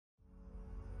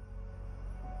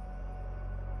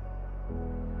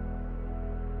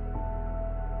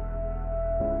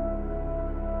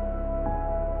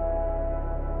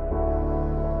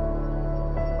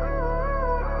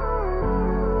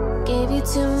you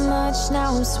too much,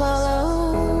 now I'm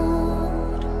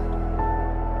swallowed.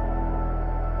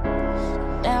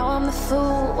 Now I'm the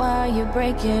fool while you're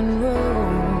breaking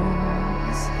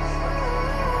rules.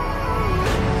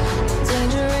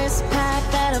 Dangerous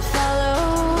path that I follow.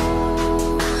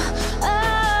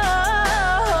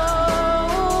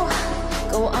 Oh,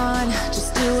 go on,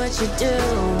 just do what you do.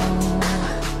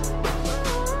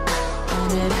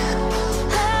 And it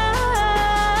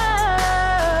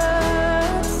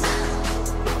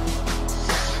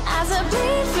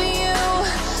bleed for you,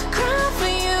 cry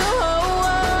for you,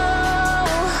 oh, oh.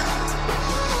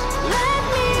 Let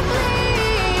me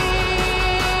bleed.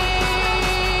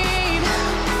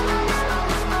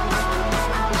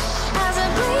 As I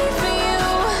bleed for you,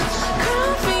 cry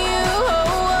for you,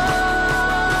 oh,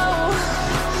 oh.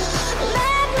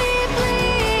 Let me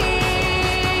bleed.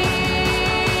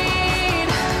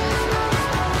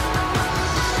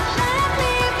 Let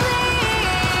me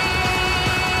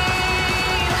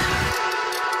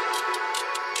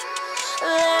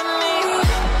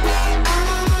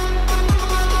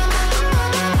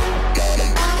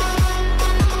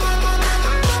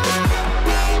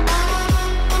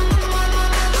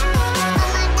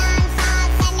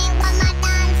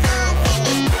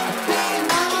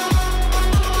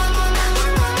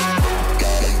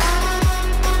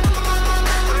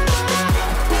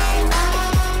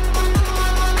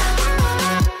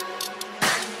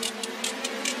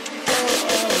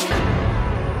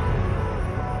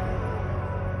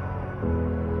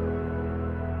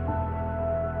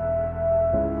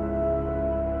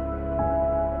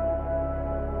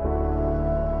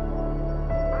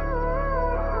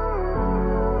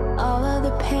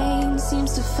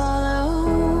seems to follow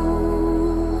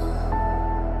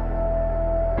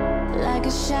like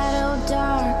a shadow,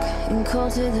 dark and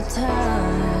cold to the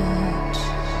touch.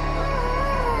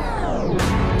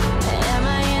 Am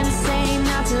I insane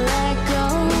not to let go?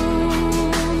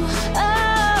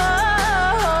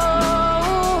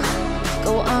 Oh,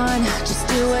 go on, just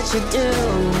do what you do.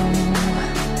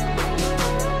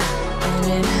 And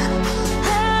it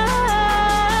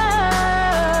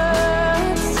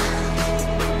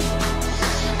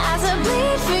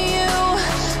bleed for you,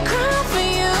 cry for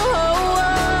you, oh,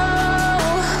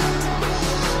 oh.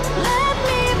 Let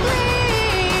me bleed.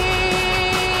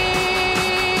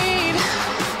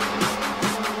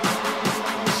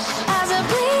 As I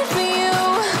bleed for you,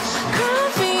 cry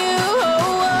for you,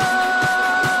 oh, oh.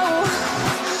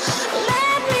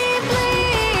 Let me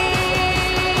bleed.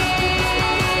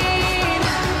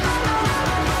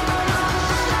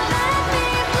 Let me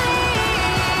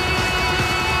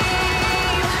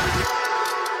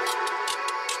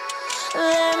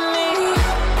let me.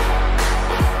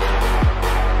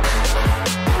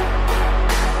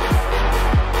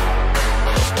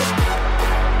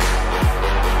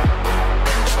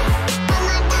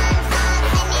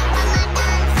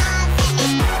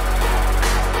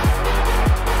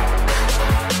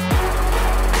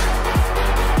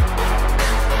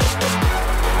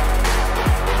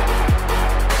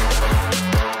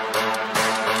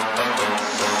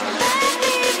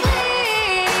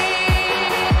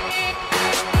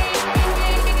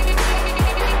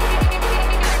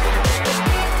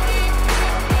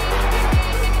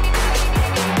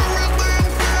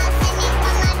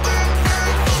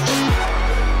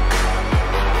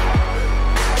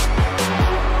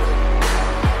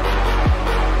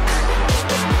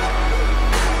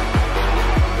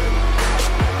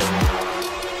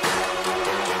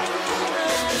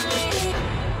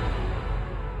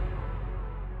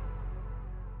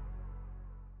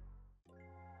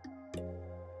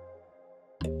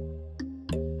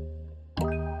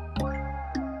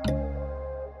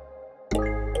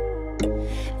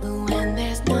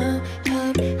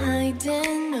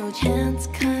 Chance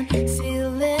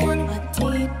concealing what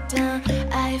deep down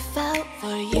I felt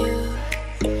for you.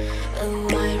 Oh,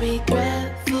 I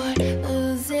regret for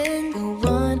losing the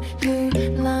one who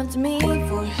loved me,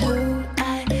 for who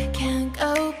I can't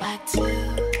go back to.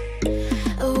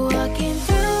 Walking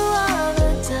through all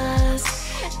the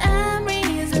dust,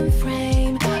 memories and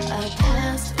frame, a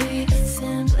past we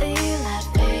simply let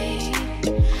fade.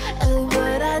 Oh,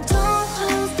 but I don't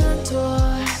close the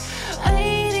door,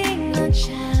 waiting a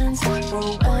chance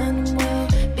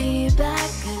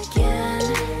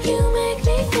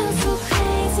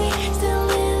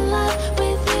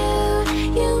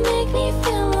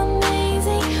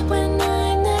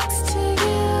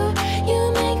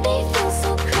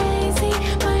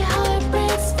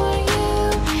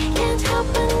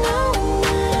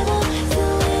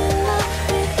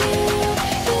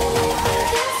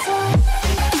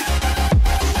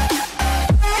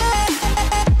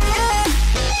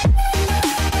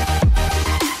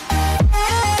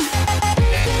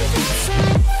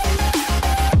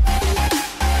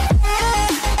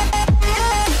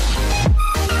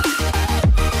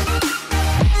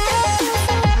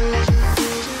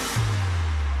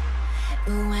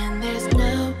when there's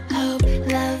no hope,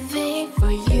 loving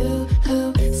for you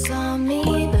who saw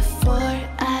me before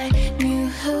I knew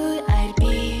who I'd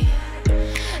be.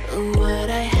 What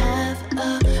I have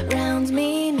around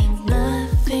me means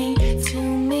nothing to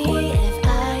me if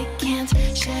I can't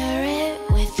share it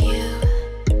with you.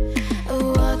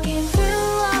 Walking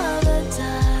through all the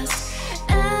dust,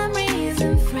 memories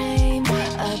and frame,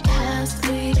 a past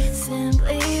we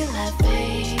simply let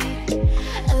fade.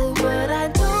 But I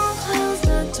don't close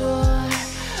the door,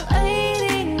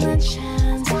 waiting the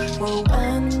chance for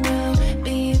when we'll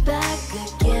be back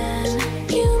again.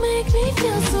 You make me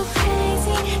feel so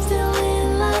crazy, still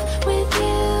in love with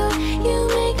you. You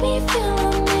make me feel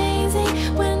amazing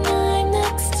when I'm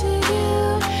next to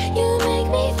you. You make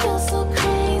me feel so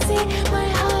crazy, my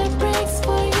heart breaks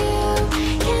for you.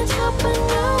 Can't help but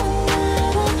knowing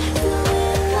that I'm still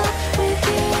in love with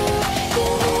you. You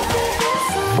make me feel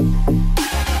so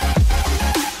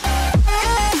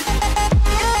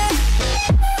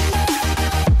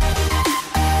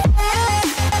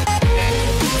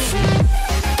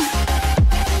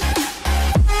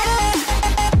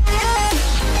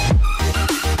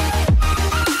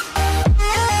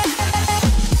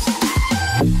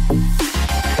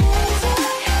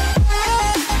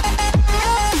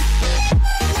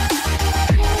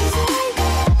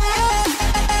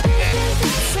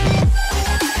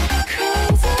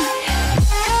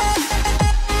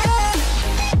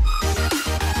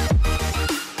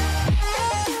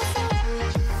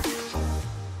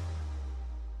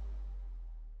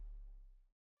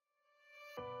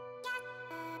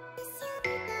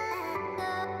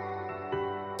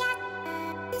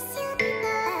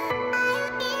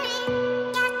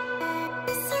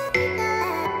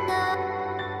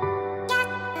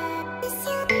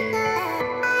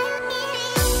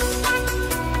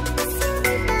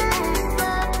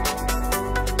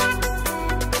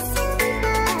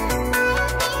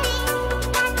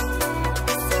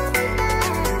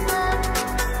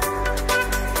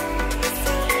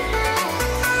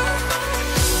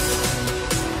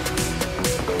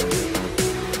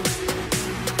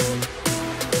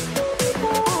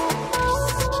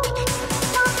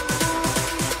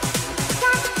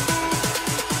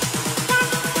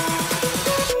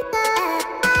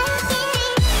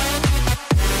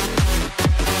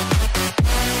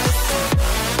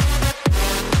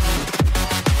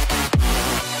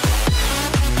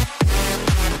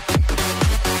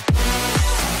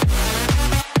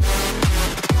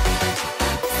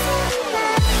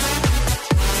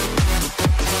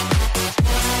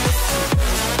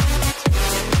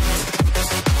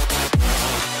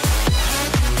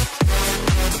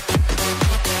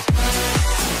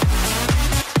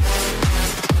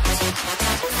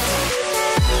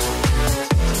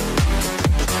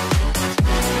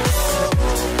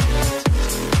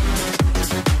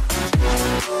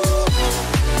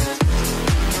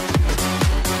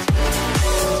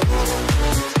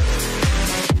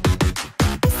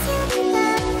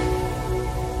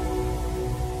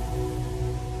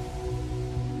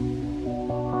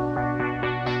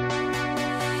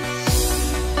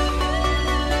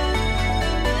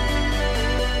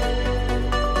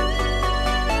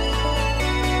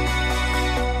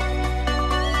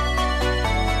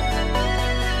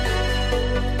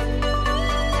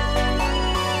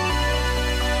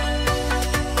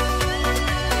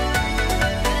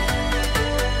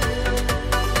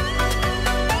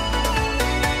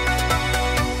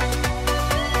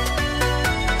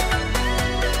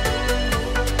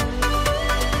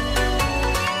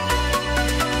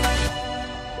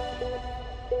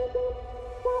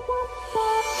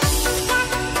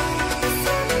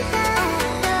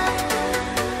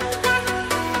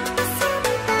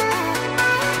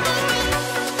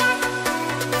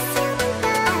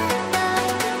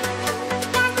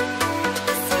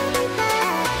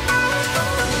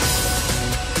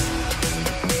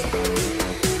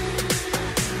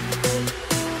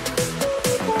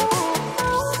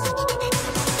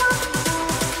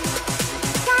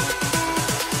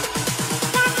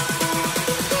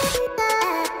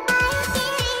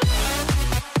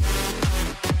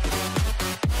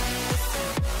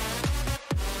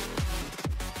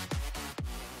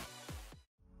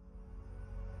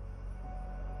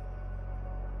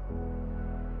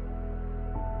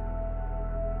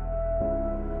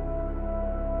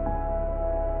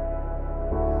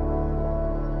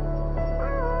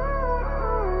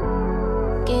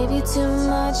gave you too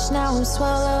much, now I'm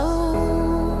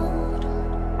swallowed.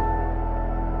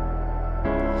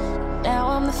 Now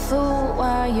I'm the fool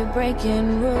while you're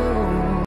breaking rules.